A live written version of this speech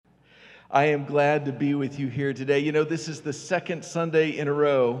I am glad to be with you here today. You know, this is the second Sunday in a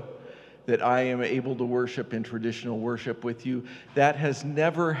row that I am able to worship in traditional worship with you. That has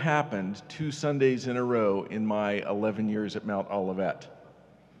never happened 2 Sundays in a row in my 11 years at Mount Olivet.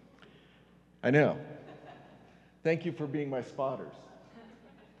 I know. Thank you for being my spotters.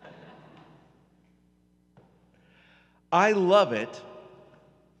 I love it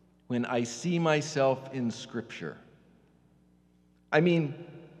when I see myself in Scripture. I mean,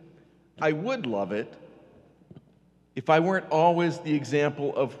 I would love it if I weren't always the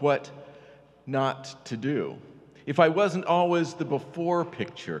example of what not to do, if I wasn't always the before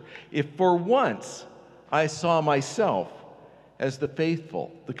picture, if for once I saw myself as the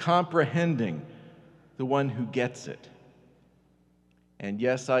faithful, the comprehending, the one who gets it. And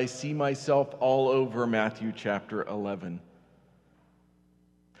yes, I see myself all over Matthew chapter 11.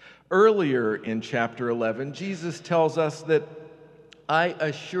 Earlier in chapter 11, Jesus tells us that, "I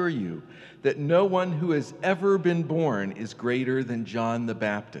assure you that no one who has ever been born is greater than John the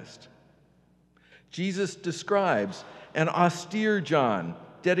Baptist." Jesus describes an austere John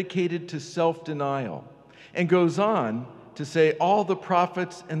dedicated to self-denial and goes on to say all the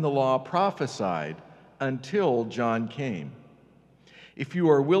prophets and the law prophesied until John came. If you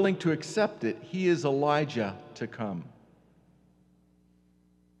are willing to accept it, he is Elijah to come.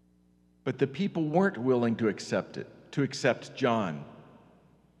 But the people weren't willing to accept it, to accept John.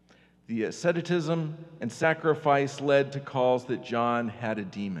 The asceticism and sacrifice led to calls that John had a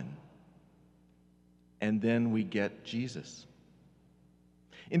demon. And then we get Jesus.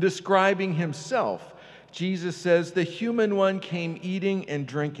 In describing himself, Jesus says, "The human one came eating and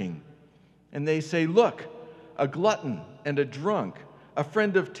drinking." And they say, "Look, a glutton and a drunk, a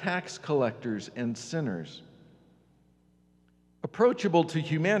friend of tax collectors and sinners." Approachable to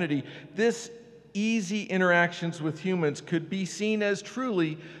humanity, this easy interactions with humans could be seen as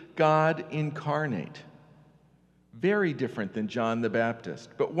truly God incarnate. Very different than John the Baptist.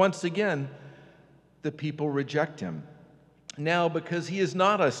 But once again, the people reject him. Now because he is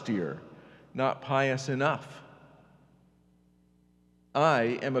not austere, not pious enough.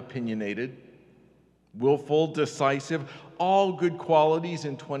 I am opinionated, willful, decisive, all good qualities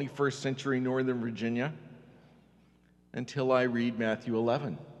in 21st century Northern Virginia, until I read Matthew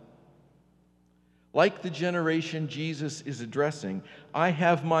 11. Like the generation Jesus is addressing, I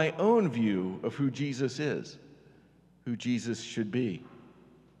have my own view of who Jesus is, who Jesus should be.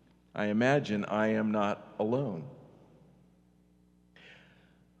 I imagine I am not alone.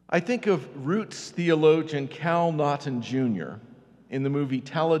 I think of Roots theologian Cal Naughton Jr. in the movie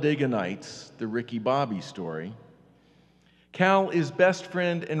Talladega Nights, the Ricky Bobby story. Cal is best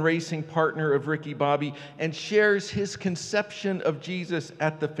friend and racing partner of Ricky Bobby and shares his conception of Jesus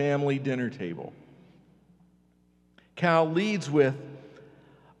at the family dinner table. Cal leads with,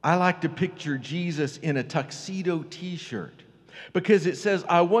 "I like to picture Jesus in a tuxedo t-shirt because it says,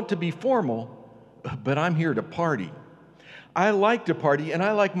 I want to be formal, but I'm here to party. I like to party, and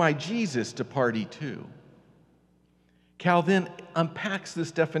I like my Jesus to party too." Cal then unpacks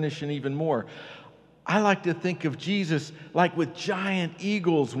this definition even more. "I like to think of Jesus like with giant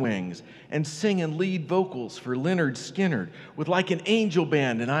eagle's wings and sing and lead vocals for Lynyrd Skynyrd with like an angel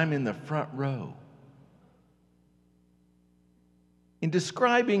band, and I'm in the front row." In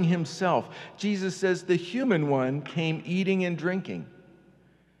describing himself, Jesus says the human one came eating and drinking.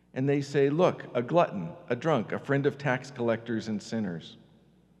 And they say, "Look, a glutton, a drunk, a friend of tax collectors and sinners."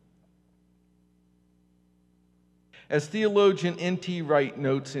 As theologian N.T. Wright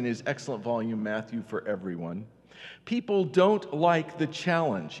notes in his excellent volume, Matthew for Everyone, people don't like the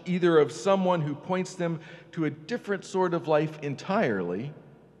challenge, either of someone who points them to a different sort of life entirely,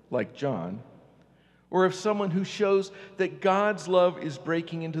 like John, or of someone who shows that God's love is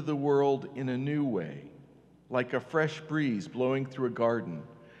breaking into the world in a new way, like a fresh breeze blowing through a garden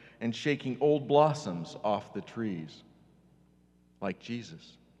and shaking old blossoms off the trees, like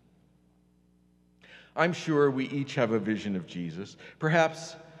Jesus. I'm sure we each have a vision of Jesus.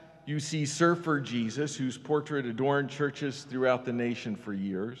 Perhaps you see surfer Jesus, whose portrait adorned churches throughout the nation for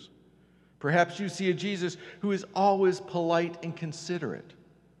years. Perhaps you see a Jesus who is always polite and considerate,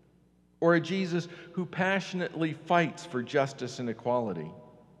 or a Jesus who passionately fights for justice and equality.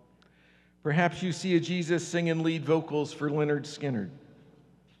 Perhaps you see a Jesus singing lead vocals for Lynyrd Skynyrd.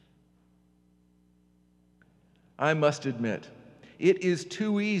 I must admit, it is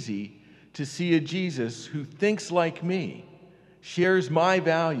too easy to see a Jesus who thinks like me, shares my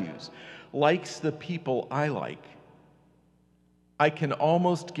values, likes the people I like. I can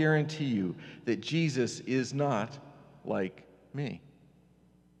almost guarantee you that Jesus is not like me.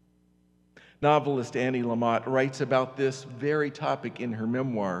 Novelist Annie Lamott writes about this very topic in her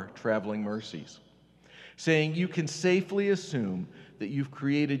memoir, Traveling Mercies, saying, "You can safely assume that you've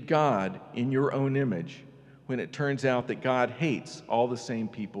created God in your own image when it turns out that God hates all the same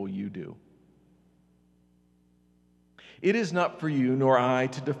people you do." It is not for you nor I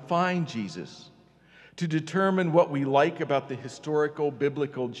to define Jesus, to determine what we like about the historical,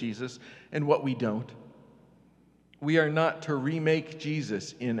 biblical Jesus and what we don't. We are not to remake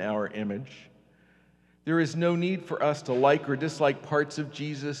Jesus in our image. There is no need for us to like or dislike parts of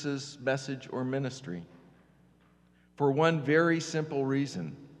Jesus' message or ministry. For one very simple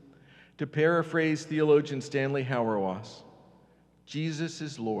reason, to paraphrase theologian Stanley Hauerwas, Jesus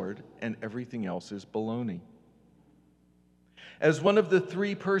is Lord and everything else is baloney. As one of the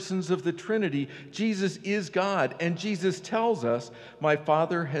three persons of the Trinity, Jesus is God, and Jesus tells us, "My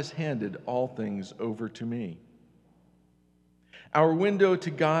Father has handed all things over to me." Our window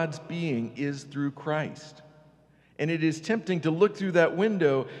to God's being is through Christ. And it is tempting to look through that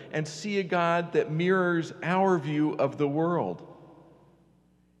window and see a God that mirrors our view of the world.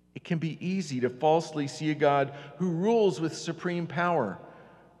 It can be easy to falsely see a God who rules with supreme power,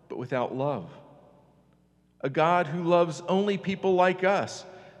 but without love. A God who loves only people like us,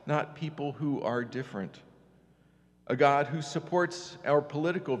 not people who are different. A God who supports our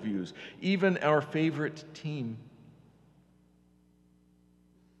political views, even our favorite team.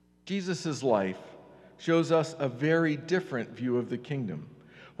 Jesus' life shows us a very different view of the kingdom,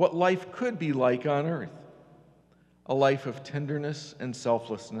 what life could be like on earth. A life of tenderness and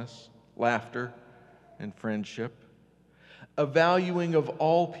selflessness, laughter and friendship, a valuing of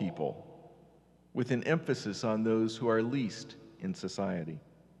all people with an emphasis on those who are least in society.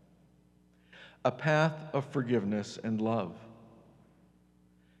 A path of forgiveness and love.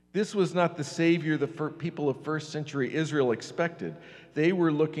 This was not the Savior the people of first century Israel expected. They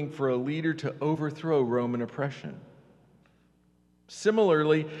were looking for a leader to overthrow Roman oppression.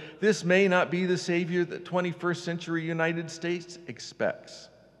 Similarly, this may not be the Savior that 21st century United States expects.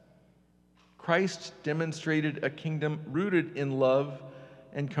 Christ demonstrated a kingdom rooted in love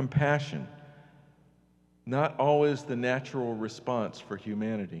and compassion, not always the natural response for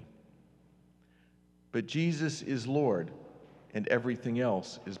humanity. But Jesus is Lord, and everything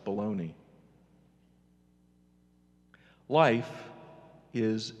else is baloney. Life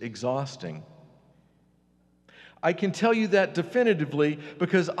is exhausting. I can tell you that definitively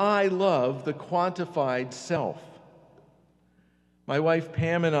because I love the quantified self. My wife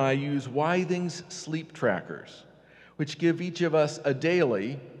Pam and I use Withing's sleep trackers, which give each of us a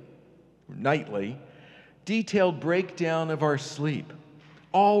daily, nightly, detailed breakdown of our sleep,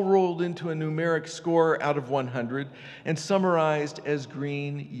 all rolled into a numeric score out of 100 and summarized as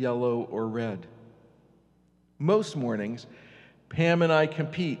green, yellow, or red. Most mornings, Pam and I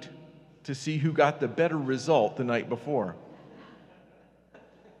compete to see who got the better result the night before.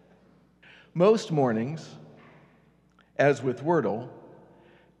 Most mornings, as with Wordle,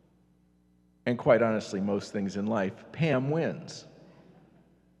 and quite honestly, most things in life, Pam wins.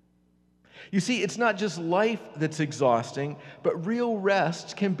 You see, it's not just life that's exhausting, but real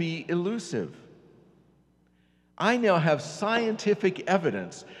rest can be elusive. I now have scientific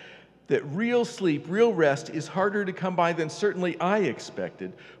evidence that real sleep, real rest is harder to come by than certainly I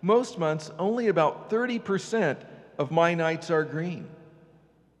expected. Most months, only about 30% of my nights are green.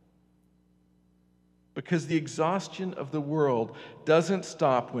 Because the exhaustion of the world doesn't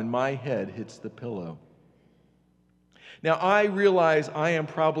stop when my head hits the pillow. Now, I realize I am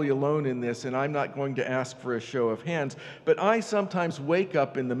probably alone in this, and I'm not going to ask for a show of hands, but I sometimes wake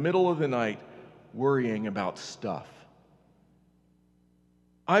up in the middle of the night worrying about stuff.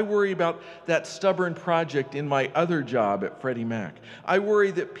 I worry about that stubborn project in my other job at Freddie Mac. I worry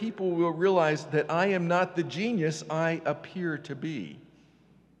that people will realize that I am not the genius I appear to be.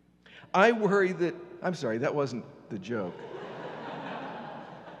 I worry that, I'm sorry, that wasn't the joke.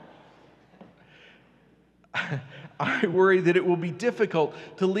 I worry that it will be difficult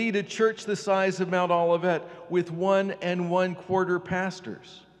to lead a church the size of Mount Olivet with 1 1/4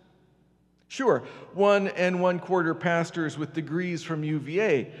 pastors. Sure, 1 1/4 pastors with degrees from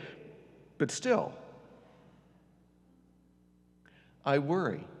UVA, but still. I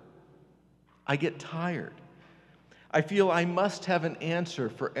worry. I get tired. I feel I must have an answer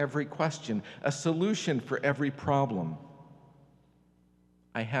for every question, a solution for every problem.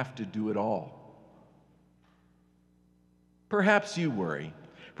 I have to do it all. Perhaps you worry.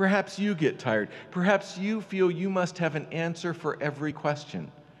 Perhaps you get tired. Perhaps you feel you must have an answer for every question,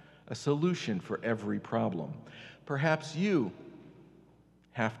 a solution for every problem. Perhaps you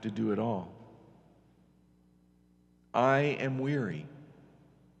have to do it all. I am weary.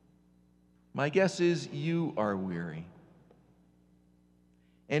 My guess is you are weary.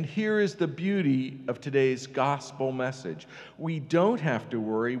 And here is the beauty of today's gospel message. We don't have to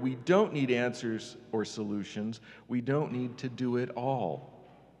worry. We don't need answers or solutions. We don't need to do it all.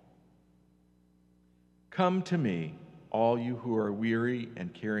 Come to me, all you who are weary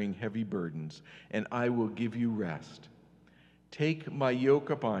and carrying heavy burdens, and I will give you rest. Take my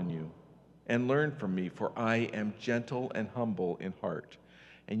yoke upon you and learn from me, for I am gentle and humble in heart,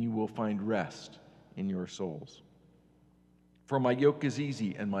 and you will find rest in your souls. For my yoke is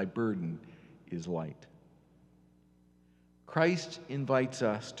easy and my burden is light. Christ invites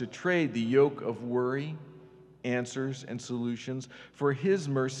us to trade the yoke of worry, answers, and solutions for his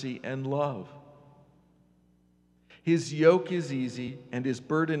mercy and love. His yoke is easy and his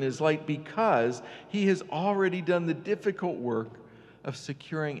burden is light because he has already done the difficult work of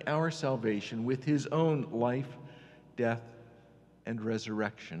securing our salvation with his own life, death, and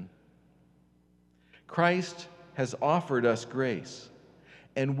resurrection. Christ has offered us grace,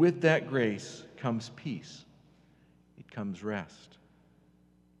 and with that grace comes peace. It comes rest.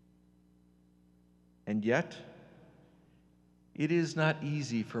 And yet, it is not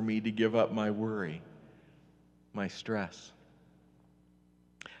easy for me to give up my worry, my stress.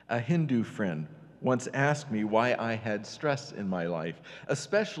 A Hindu friend once asked me why I had stress in my life,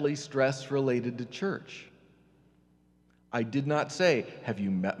 especially stress related to church. I did not say, "Have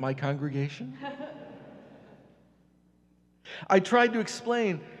you met my congregation?" I tried to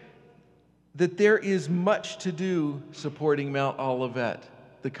explain that there is much to do supporting Mount Olivet,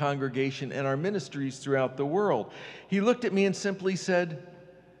 the congregation, and our ministries throughout the world. He looked at me and simply said,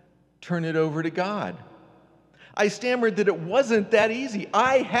 "Turn it over to God." I stammered that it wasn't that easy.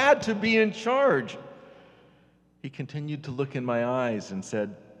 I had to be in charge. He continued to look in my eyes and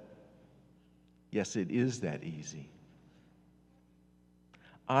said, "Yes, it is that easy."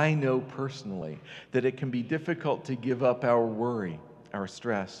 I know personally that it can be difficult to give up our worry, our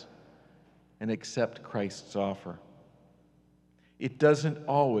stress, and accept Christ's offer. It doesn't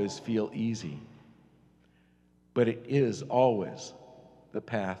always feel easy, but it is always the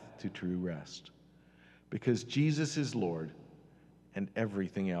path to true rest, because Jesus is Lord and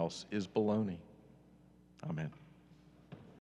everything else is baloney. Amen.